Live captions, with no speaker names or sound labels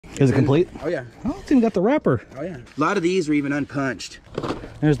Is it complete? Oh yeah. Oh, it's even got the wrapper. Oh yeah. A lot of these are even unpunched.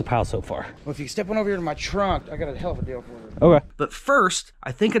 There's the pile so far. Well, if you step on over here to my trunk, I got a hell of a deal for you. Okay. But first,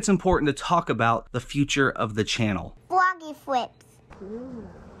 I think it's important to talk about the future of the channel. Froggy flips.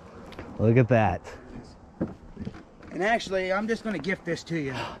 Look at that. And actually, I'm just going to gift this to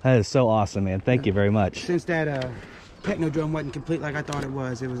you. That is so awesome, man. Thank you very much. Since that Technodrome wasn't complete like I thought it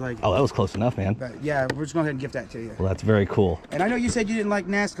was like... Oh, that was close enough, man. But yeah, we're just going to go ahead and gift that to you. Well, that's very cool. And I know you said you didn't like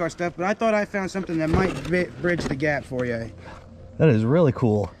NASCAR stuff, but I thought I found something that might bridge the gap for you. That is really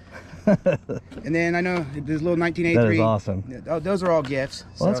cool. And then I know there's a little 1983. That is awesome. Oh, those are all gifts.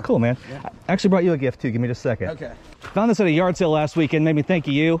 Well, that's cool, man. Yeah. I actually brought you a gift, too. Give me just a second. Okay. Found this at a yard sale last weekend. Made me think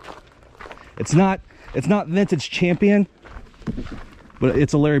of you. It's not vintage champion, but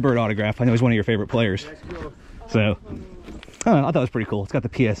it's a Larry Bird autograph. I know he's one of your favorite players. That's cool. So, I don't know, I thought it was pretty cool. It's got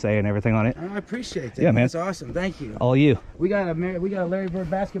the PSA and everything on it. I appreciate that. Yeah, man. That's awesome. Thank you. All you. We got a Larry Bird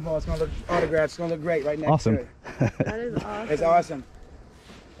basketball. It's gonna look autographed. It's gonna look great right next Awesome. to it. That is awesome. It's awesome.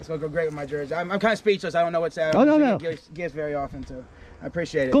 It's gonna go great with my jersey. I'm kind of speechless. I don't know what's out. Oh, no. Gifts very often, so I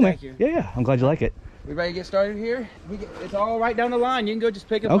appreciate it. Cool, man. Thank you. Yeah. I'm glad you like it. We ready to get started here? It's all right down the line. You can go just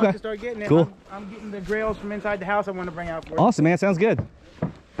pick it up and start getting it. Cool. I'm getting the grails from inside the house I want to bring out for you. Awesome, man. Sounds good.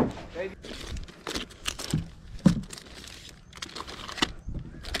 Baby.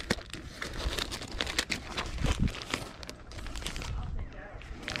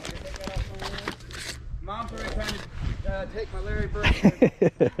 Mom's already trying to take my Larry Bird.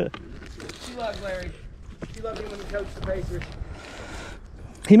 She loves Larry. She loved him when he coached the Pacers.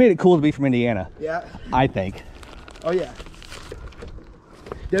 He made it cool to be from Indiana. Yeah. I think. Oh yeah.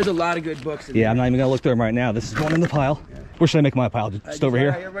 There's a lot of good books in there. I'm not even gonna look through them right now. This is one in the pile. Yeah. Where should I make my pile? Just over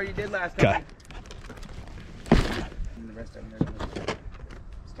here? Right where you did last time. Okay. And the rest of them,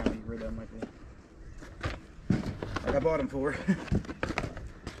 it's time to get rid of them like I bought them for.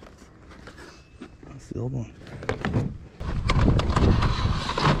 That's the old one.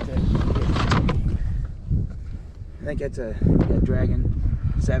 I think that's a dragon,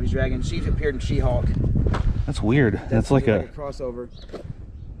 Savage Dragon. She's appeared in She-Hulk. That's weird. That's like a crossover.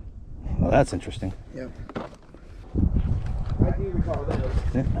 Oh, that's interesting. Yep. I do recall those.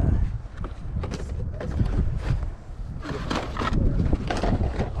 Yeah.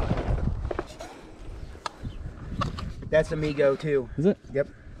 That's Amigo too. Is it? Yep.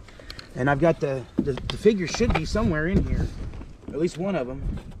 And I've got the figure should be somewhere in here. At least one of them.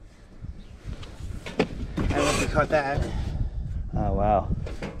 I don't know if you caught that. Oh wow.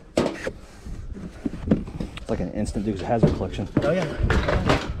 It's like an instant Dukes of Hazzard collection. Oh yeah.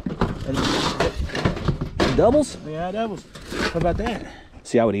 And Doubles? yeah, doubles. How about that?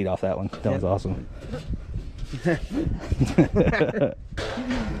 See, I would eat off that one. That was awesome. That's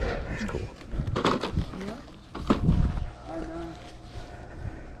cool.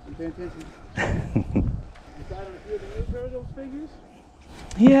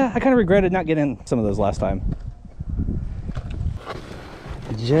 Yeah, I kind of regretted not getting some of those last time.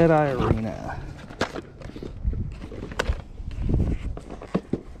 Jedi Arena.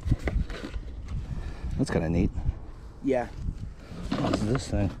 That's kind of neat. Yeah. What's this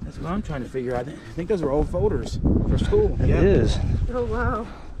thing? That's what I'm trying to figure out. I think those are old folders for school. It is. Oh, wow.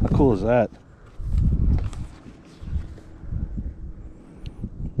 How cool is that?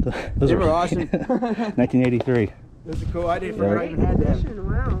 Those were awesome. 1983. Those are cool. I didn't forget I even had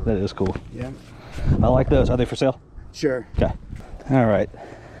them. Wow. That is cool. Yeah. I like those. Are they for sale? Sure. Okay. All right.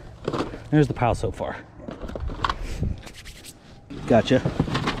 There's the pile so far. Gotcha.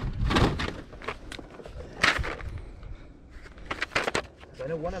 I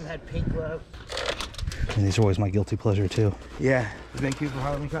know one of them had pink gloves. And these are always my guilty pleasure too. Yeah. The Vancouver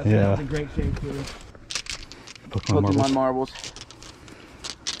Halloween costume Yeah. was in great shape too. Pokemon marbles.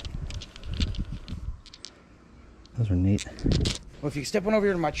 Those are neat. Well, if you step on over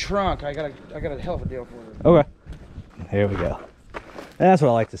here to my trunk, I got a hell of a deal for you. Okay. Here we go. That's what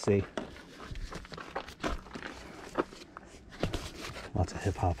I like to see. Lots of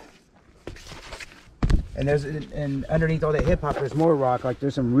hip hop. And underneath all that hip hop, there's more rock. Like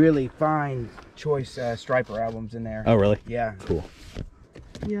there's some really fine, choice Striper albums in there. Oh, really? Yeah. Cool.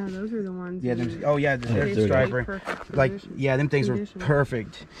 Yeah, those are the ones. Yeah. There's The Striper. Like, yeah, them things were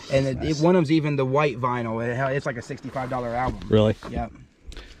perfect. And one of them's even the white vinyl. It's like a $65 album. Really? Yeah.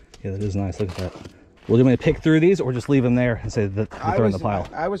 Yeah, that is nice. Look at that. Well, do you want me to pick through these or just leave them there and say that they're in the pile?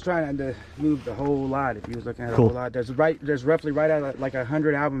 I was trying to move the whole lot. If you was looking at Cool. the whole lot, there's roughly right at like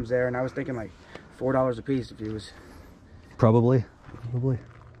 100 albums there, and I was thinking like $4 a piece if you was. Probably.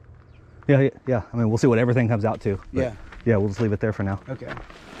 Yeah. I mean, we'll see what everything comes out to. Yeah. Yeah, we'll just leave it there for now. Okay.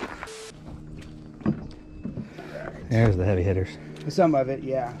 There's the heavy hitters. Some of it,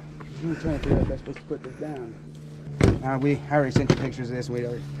 yeah. I'm trying to figure out if I'm supposed to put this down. I already sent you pictures of this.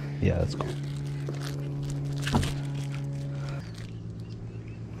 Yeah, that's cool.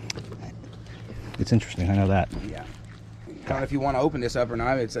 It's interesting. I know that. Yeah. I don't know if you want to open this up or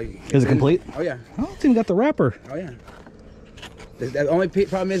not. It's like. Is it complete? Oh yeah. Oh, it's even got the wrapper. Oh yeah. The only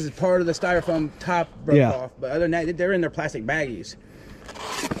problem is part of the styrofoam top broke off, but other than that, they're in their plastic baggies.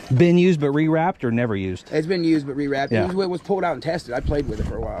 Been used but rewrapped or never used? It's been used but rewrapped. Yeah. It was pulled out and tested. I played with it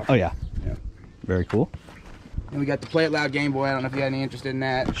for a while. Oh yeah. Yeah. Very cool. And we got the Play It Loud Game Boy. I don't know if you had any interest in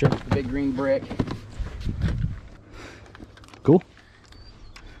that. Sure. The big green brick. Cool.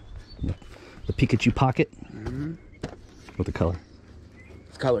 The Pikachu pocket. What the color?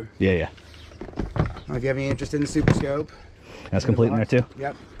 It's color. Yeah, yeah. I don't know if you have any interest in the Super Scope. That's complete in there too?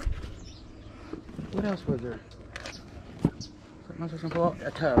 Yep. What else was there? Something else I was gonna pull out?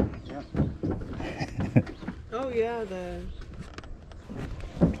 A tub. Yep. Oh yeah, the.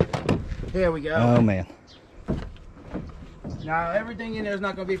 Here we go. Oh man. Now everything in there is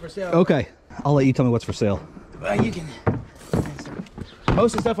not gonna be for sale. Okay. I'll let you tell me what's for sale. Well, you can.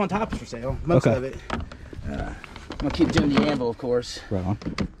 Most of the stuff on top is for sale. Most of it. I'm gonna keep doing the anvil, of course. Right on.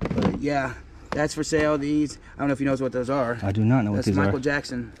 But yeah, that's for sale. These, I don't know if you know what those are. I do not know what That's these Michael are.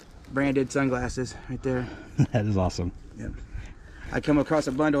 Jackson branded sunglasses right there. That is awesome. Yep. I come across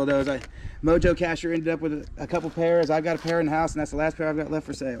a bundle of those. Mojo Casher ended up with a couple pairs. I've got a pair in the house, and that's the last pair I've got left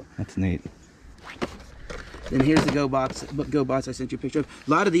for sale. That's neat. Then here's the Go Bots I sent you a picture of.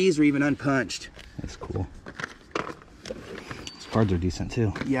 A lot of these are even unpunched. That's cool. These cards are decent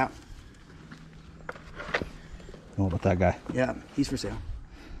too. Yeah. What about that guy? Yeah, he's for sale.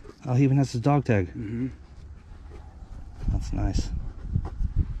 Oh, he even has his dog tag. Mm-hmm. That's nice.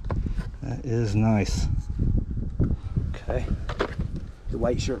 That is nice. Okay. The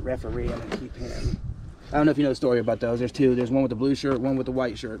white shirt referee, I'm gonna keep him. I don't know if you know the story about those. There's two. There's one with the blue shirt, one with the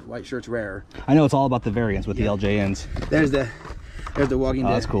white shirt. White shirt's rare. I know it's all about the variants with the LJNs. There's the Walking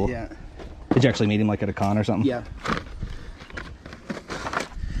Dead. That's cool. Yeah. Did you actually meet him like at a con or something? Yeah.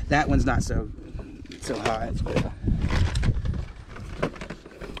 That one's not so hot. But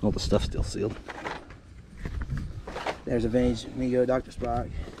All the stuff's still sealed. there's a vintage Migo Dr. Spock.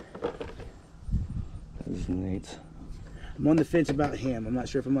 That is neat. I'm on the fence about him. I'm not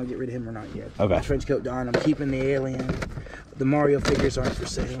sure if I'm gonna get rid of him or not yet. Okay. The trench coat Don. I'm keeping the alien. The Mario figures aren't for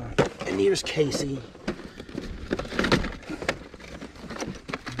sale. And here's Casey.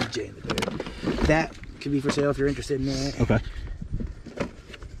 DJ in the dirt. That could be for sale if you're interested in that. Okay.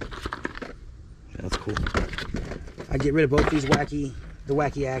 Yeah, that's cool. I get rid of both these wacky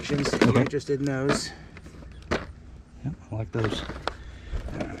actions if you're interested in those. Yep, I like those.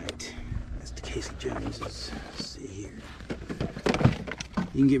 Alright. That's the Casey Jones. Let's see here.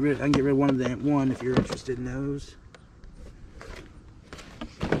 I can get rid of one of them if you're interested in those.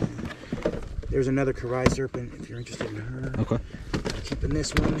 There's another Karai Serpent if you're interested in her. Okay. Keeping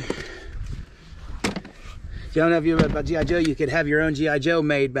this one. See, I don't know if you know about G.I. Joe. You could have your own G.I. Joe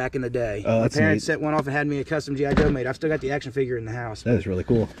made back in the day. Oh, My that's parents neat. set one off and had me a custom G.I. Joe made. I've still got the action figure in the house. That is really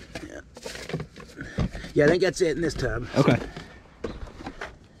cool. Yeah, I think that's it in this tub. Okay.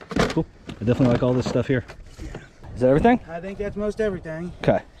 Cool. I definitely like all this stuff here. Is that everything? I think that's most everything.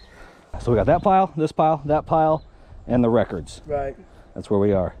 Okay. So we got that pile, this pile, that pile, and the records. Right. That's where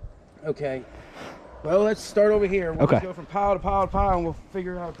we are. Okay. Well, let's start over here. We'll Okay. just go from pile to pile to pile, and we'll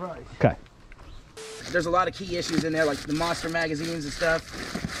figure out a price. Okay. There's a lot of key issues in there, like the monster magazines and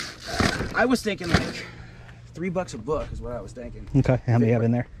stuff. I was thinking like $3 a book is what I was thinking. Okay. How many you have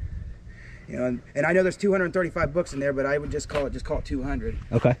in there? You know, and I know there's 235 books in there, but I would just call it 200.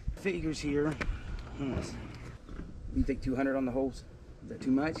 Okay. Figures here. You think 200 on the holes? Is that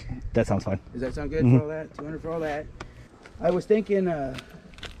too much? That sounds fine. Does that sound good for all that? 200 for all that. I was thinking.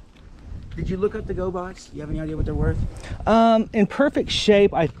 Did you look up the GoBots? You have any idea what they're worth? In perfect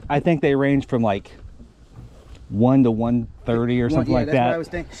shape, I think they range from like 1 to 130 or something like that's that. What I was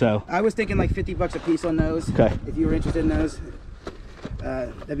thinking. So I was thinking like $50 a piece on those. Okay. If you were interested in those,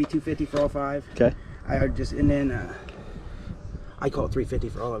 that'd be $250 for all 5. okay. I would just I call it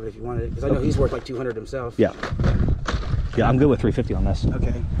 $350 for all of it if you wanted it, because I know he's worth like $200 himself. Yeah. Yeah, I'm good with 350 on this.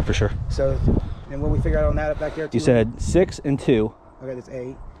 Okay. For sure. So, and what we figure out on that up back there? You said 6 and 2. Okay, that's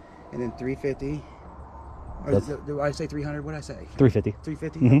 8, and then 350. Or That's- do I say 300? What did I say? 350.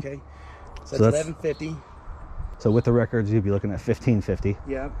 350. Mhm. Okay. So, So that's that's- 1150. So with the records, you'd be looking at 1550.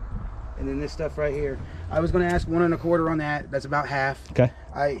 Yeah. And then this stuff right here. I was going to ask 1 1/4 on that. That's about half. Okay.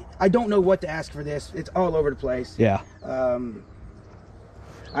 I don't know what to ask for this. It's all over the place. Yeah.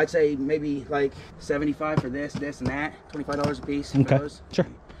 I'd say maybe like 75 for this, and that. $25 a piece. For Okay. those. Sure.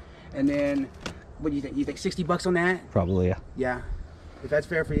 And then what do you think? You think 60 bucks on that? Probably, yeah. Yeah. If that's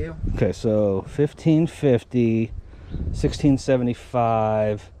fair for you. Okay, so 1550,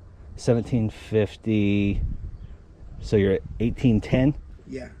 1675, 1750. So you're at 1810?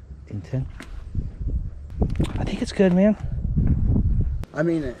 Yeah. 1810. I think it's good, man. I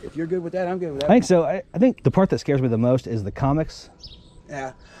mean, if you're good with that, I'm good with that. I think so. I think the part that scares me the most is the comics.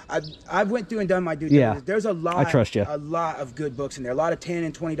 Yeah. I've went through and done my due diligence. Yeah. There's a lot. I trust you. A lot of good books in there. A lot of $10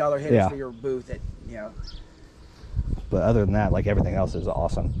 and $20 hitters for your booth. That But other than that, like everything else is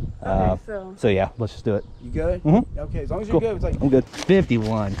awesome. Okay, so yeah, let's just do it. You good? Mm-hmm. Okay, as long as Cool. you're good. It's like I'm good.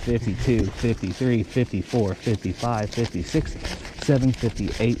 51, 52, 53, 54, 55, 56, 7,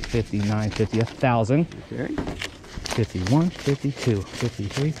 58, 59, 50, 1,000. Okay. 51, 52,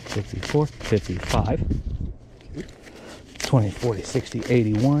 53, 54, 55. 20, 40, 60,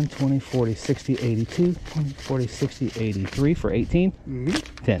 81, 20, 40, 60, 82, 20, 40, 60, 83 for 18.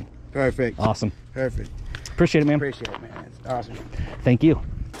 Mm-hmm. 10. Perfect. Awesome. Perfect. Appreciate it, man. Appreciate it, man. It's awesome. Thank you.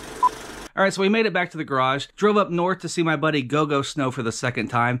 All right, so we made it back to the garage, drove up north to see my buddy Go Sno for the second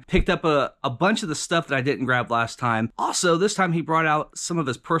time, picked up a bunch of the stuff that I didn't grab last time. Also, this time he brought out some of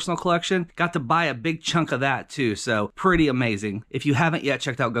his personal collection, got to buy a big chunk of that too, so pretty amazing. If you haven't yet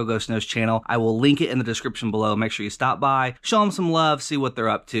checked out Go Sno's channel, I will link it in the description below. Make sure you stop by, show them some love, see what they're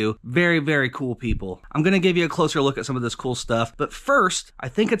up to. Very, very cool people. I'm gonna give you a closer look at some of this cool stuff, but first, I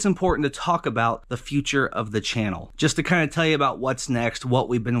think it's important to talk about the future of the channel. Just to kind of tell you about what's next, what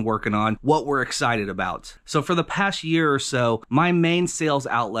we've been working on, what we're excited about. So for the past year or so, my main sales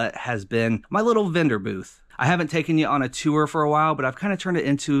outlet has been my little vendor booth. I haven't taken you on a tour for a while, but I've kind of turned it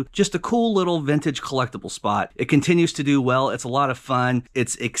into just a cool little vintage collectible spot. It continues to do well. It's a lot of fun.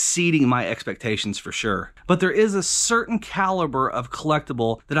 It's exceeding my expectations for sure. But there is a certain caliber of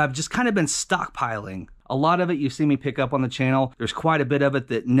collectible that I've just kind of been stockpiling. A lot of it you've seen me pick up on the channel. There's quite a bit of it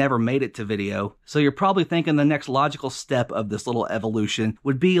that never made it to video. So you're probably thinking the next logical step of this little evolution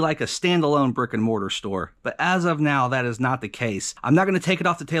would be like a standalone brick and mortar store. But as of now, that is not the case. I'm not going to take it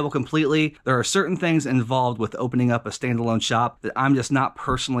off the table completely. There are certain things involved with opening up a standalone shop that I'm just not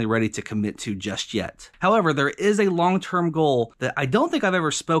personally ready to commit to just yet. However, there is a long-term goal that I don't think I've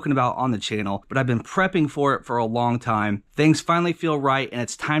ever spoken about on the channel, but I've been prepping for it for a long time. Things finally feel right, and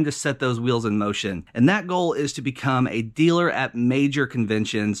it's time to set those wheels in motion. And that goal is to become a dealer at major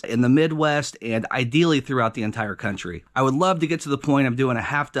conventions in the Midwest and ideally throughout the entire country. I would love to get to the point of doing a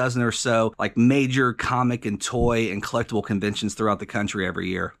half dozen or so like major comic and toy and collectible conventions throughout the country every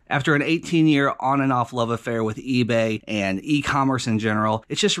year. After an 18-year on and off love affair with eBay and e-commerce in general,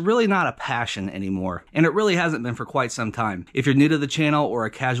 it's just really not a passion anymore. And it really hasn't been for quite some time. If you're new to the channel or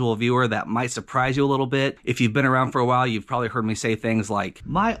a casual viewer, that might surprise you a little bit. If you've been around for a while, you've probably heard me say things like,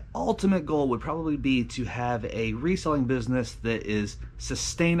 my ultimate goal would probably be to have a reselling business that is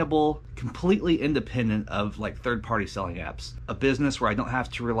sustainable, completely independent of like third-party selling apps. A business where I don't have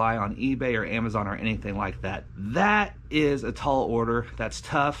to rely on eBay or Amazon or anything like that. That is a tall order. That's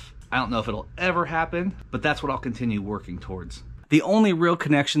tough. I don't know if it'll ever happen, but that's what I'll continue working towards. The only real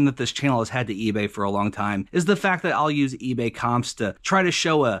connection that this channel has had to eBay for a long time is the fact that I'll use eBay comps to try to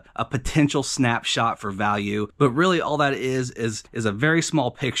show a potential snapshot for value, but really all that is a very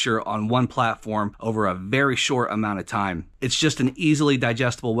small picture on one platform over a very short amount of time. It's just an easily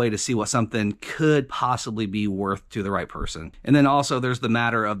digestible way to see what something could possibly be worth to the right person. And then also there's the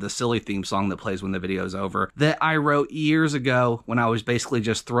matter of the silly theme song that plays when the video is over that I wrote years ago when I was basically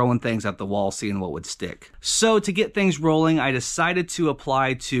just throwing things at the wall, seeing what would stick. So to get things rolling, I decided to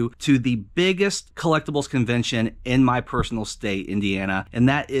apply to the biggest collectibles convention in my personal state, Indiana, and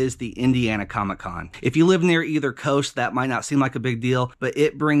that is the Indiana Comic Con. If you live near either coast, that might not seem like a big deal, but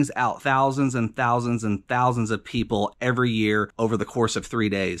it brings out thousands and thousands and thousands of people every year over the course of 3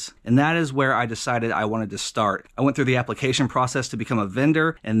 days. And that is where I decided I wanted to start. I went through the application process to become a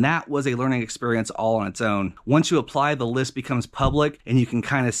vendor, and that was a learning experience all on its own. Once you apply, the list becomes public, and you can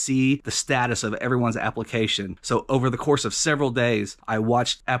kind of see the status of everyone's application. So over the course of several days, I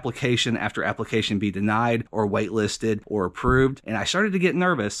watched application after application be denied or waitlisted or approved, and I started to get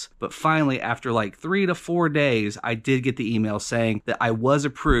nervous, but finally, after like 3 to 4 days, I did get the email saying that I was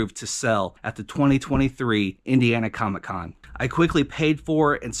approved to sell at the 2023 Indiana Comic Con. I quickly paid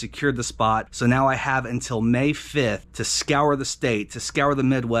for it and secured the spot, so now I have until May 5th to scour the state, to scour the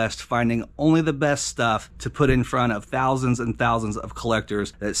Midwest, finding only the best stuff to put in front of thousands and thousands of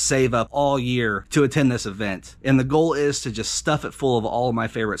collectors that save up all year to attend this event. And the goal is to just stuff it full of all of my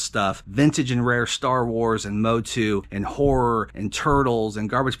favorite stuff, vintage and rare Star Wars and Motu and horror and Turtles and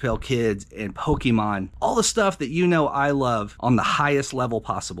Garbage Pail Kids and Pokemon, all the stuff that you know I love on the highest level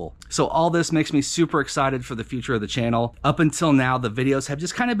possible. So all this makes me super excited for the future of the channel. Up until until now, the videos have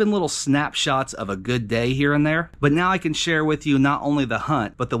just kind of been little snapshots of a good day here and there. But now I can share with you not only the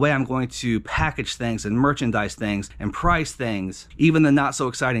hunt, but the way I'm going to package things and merchandise things and price things, even the not so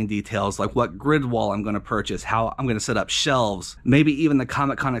exciting details like what grid wall I'm going to purchase, how I'm going to set up shelves, maybe even the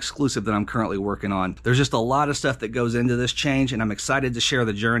Comic-Con exclusive that I'm currently working on. There's just a lot of stuff that goes into this change, and I'm excited to share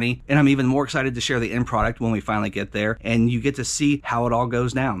the journey, and I'm even more excited to share the end product when we finally get there, and you get to see how it all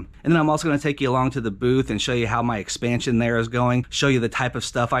goes down. And then I'm also going to take you along to the booth and show you how my expansion there is going, show you the type of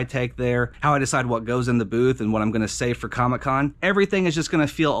stuff I take there, how I decide what goes in the booth and what I'm going to save for Comic-Con. Everything is just going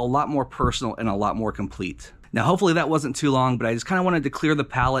to feel a lot more personal and a lot more complete. Now, hopefully that wasn't too long, but I just kind of wanted to clear the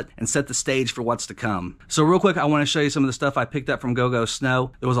palette and set the stage for what's to come. So real quick, I want to show you some of the stuff I picked up from GoGo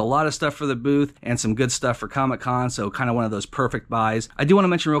Snow. There was a lot of stuff for the booth and some good stuff for Comic-Con, so kind of one of those perfect buys. I do want to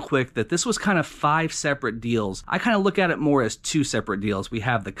mention real quick that this was kind of 5 separate deals. I kind of look at it more as 2 separate deals. We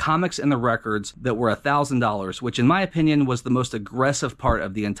have the comics and the records that were $1,000, which in my opinion was the most aggressive part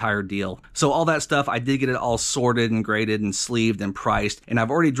of the entire deal. So all that stuff, I did get it all sorted and graded and sleeved and priced, and I've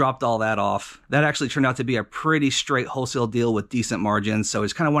already dropped all that off. That actually turned out to be a pretty straight wholesale deal with decent margins, so I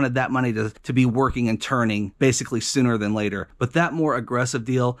just kind of wanted that money to be working and turning basically sooner than later. But that more aggressive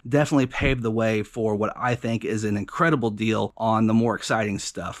deal definitely paved the way for what I think is an incredible deal on the more exciting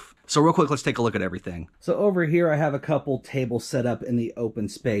stuff. So real quick, let's take a look at everything. So over here, I have a couple tables set up in the open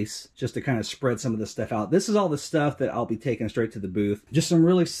space just to kind of spread some of this stuff out. This is all the stuff that I'll be taking straight to the booth. Just some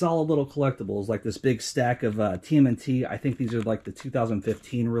really solid little collectibles, like this big stack of TMNT. I think these are like the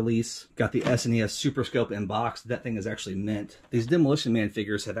 2015 release. Got the SNES Super Scope in box. That thing is actually mint. These Demolition Man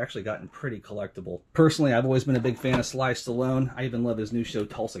figures have actually gotten pretty collectible. Personally, I've always been a big fan of Sly Stallone. I even love his new show,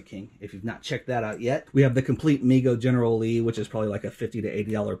 Tulsa King, if you've not checked that out yet. We have the complete Mego General Lee, which is probably like a $50 to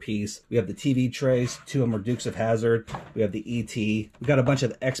 $80 piece. We have the TV trays, 2 of them are Dukes of Hazzard. We have the E.T. We've got a bunch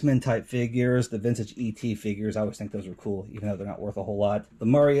of X-Men type figures, the vintage E.T. figures. I always think those are cool, even though they're not worth a whole lot. The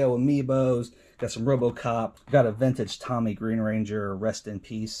Mario amiibos. Got some RoboCop. Got a vintage Tommy Green Ranger, rest in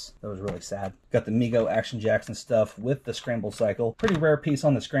peace. That was really sad. Got the Mego Action Jackson stuff with the Scramble Cycle. Pretty rare piece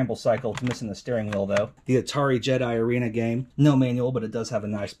on the Scramble Cycle. It's missing the steering wheel though. The Atari Jedi Arena game. No manual, but it does have a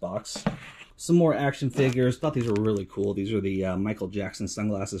nice box. Some more action figures. Thought these were really cool. These are the Michael Jackson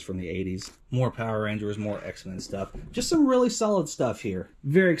sunglasses from the 80s. More Power Rangers, more X-Men stuff. Just some really solid stuff here.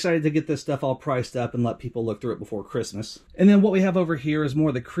 Very excited to get this stuff all priced up and let people look through it before Christmas. And then what we have over here is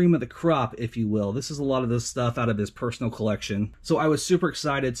more the cream of the crop, if you will. This is a lot of this stuff out of his personal collection. So I was super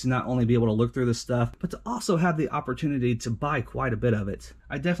excited to not only be able to look through this stuff, but to also have the opportunity to buy quite a bit of it.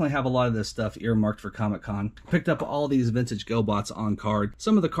 I definitely have a lot of this stuff earmarked for Comic-Con. Picked up all these vintage GoBots on card.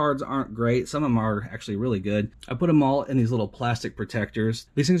 Some of the cards aren't great. Some of them are actually really good. I put them all in these little plastic protectors.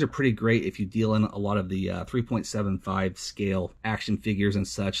 These things are pretty great if you deal in a lot of the 3.75 scale action figures and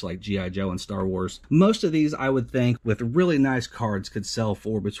such like G.I. Joe and Star Wars. Most of these I would think with really nice cards could sell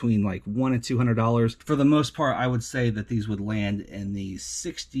for between like $100 and $200. For the most part, I would say that these would land in the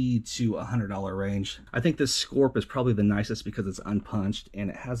 $60 to $100 range. I think this Scorp is probably the nicest because it's unpunched and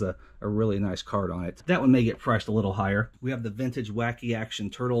it has a really nice card on it. That one may get priced a little higher. We have the vintage Wacky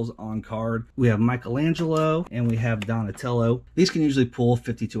Action Turtles on card. We have Michelangelo and we have Donatello. These can usually pull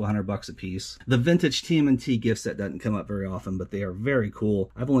 50 to 100 bucks a piece. The vintage TMNT gift set doesn't come up very often, but they are very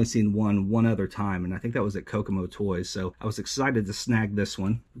cool. I've only seen one other time, and I think that was at Kokomo Toys, so I was excited to snag this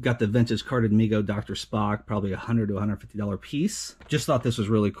one. We've got the vintage carded Mego Dr. Spock, probably $100 to $150 piece. Just thought this was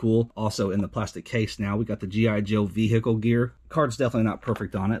really cool. Also in the plastic case now, we got the G.I. Joe vehicle gear. Card's definitely not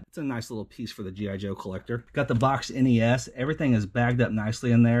perfect on it. It's a nice little piece for the G.I. Joe collector. Got the box NES. Everything is bagged up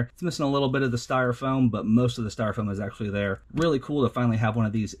nicely in there. It's missing a little bit of the styrofoam, but most of the styrofoam is actually there. Really cool to finally have one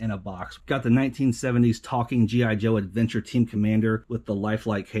of these in a box. Got the 1970s talking G.I. Joe Adventure Team Commander with the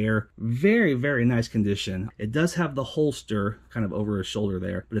lifelike hair. Very, very nice condition. It does have the holster kind of over his shoulder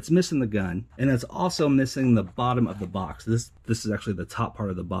there, but it's missing the gun. And it's also missing the bottom of the box. This is actually the top part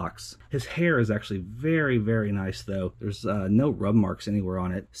of the box. His hair is actually very, very nice though. There's no rub marks anywhere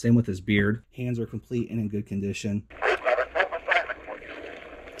on it. Same with his beard. Hands are complete and in good condition.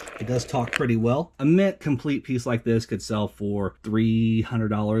 It does talk pretty well. A mint complete piece like this could sell for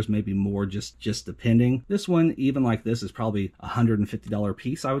 $300, maybe more, just depending. This one, even like this, is probably a $150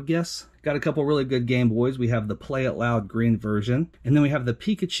 piece, I would guess. Got a couple really good Game Boys. We have the Play It Loud green version, and then we have the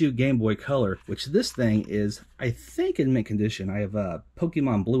Pikachu Game Boy Color, which this thing is, I think, in mint condition. I have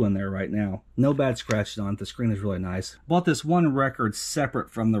Pokemon Blue in there right now. No bad scratches on it. The screen is really nice. Bought this one record separate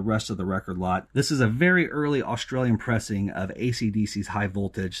from the rest of the record lot. This is a very early Australian pressing of AC/DC's High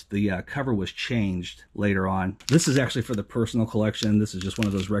Voltage. the cover was changed later on. This is actually for the personal collection. This is just one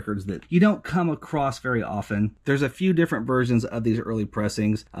of those records that you don't come across very often. There's a few different versions of these early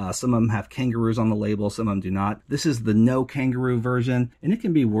pressings. Some of them have kangaroos on the label, some of them do not. This is the no kangaroo version, and it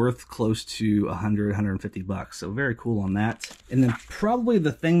can be worth close to 100, 150 bucks. So very cool on that. And then probably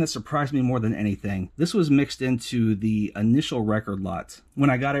the thing that surprised me more than anything, this was mixed into the initial record lot. When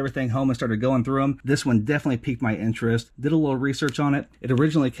I got everything home and started going through them, this one definitely piqued my interest. Did a little research on it. It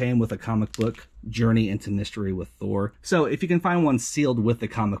originally came with a comic book, Journey into Mystery with Thor. So if you can find one sealed with the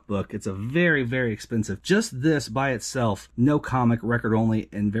comic book, it's a very, very expensive. Just this by itself, no comic, record only,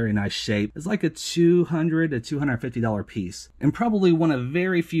 in very nice shape, is like a $200 to $250 piece. And probably one of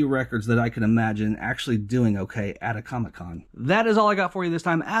very few records that I could imagine actually doing okay at a Comic-Con. That is all I got for you this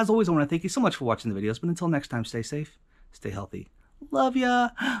time. As always, I want to thank you so much for watching the videos, but until next time, stay safe, stay healthy. Love ya.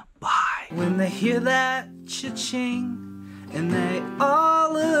 Bye. When they hear that cha-ching and they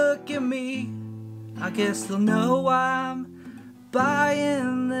all look at me, I guess they'll know I'm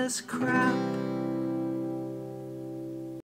buying this crap.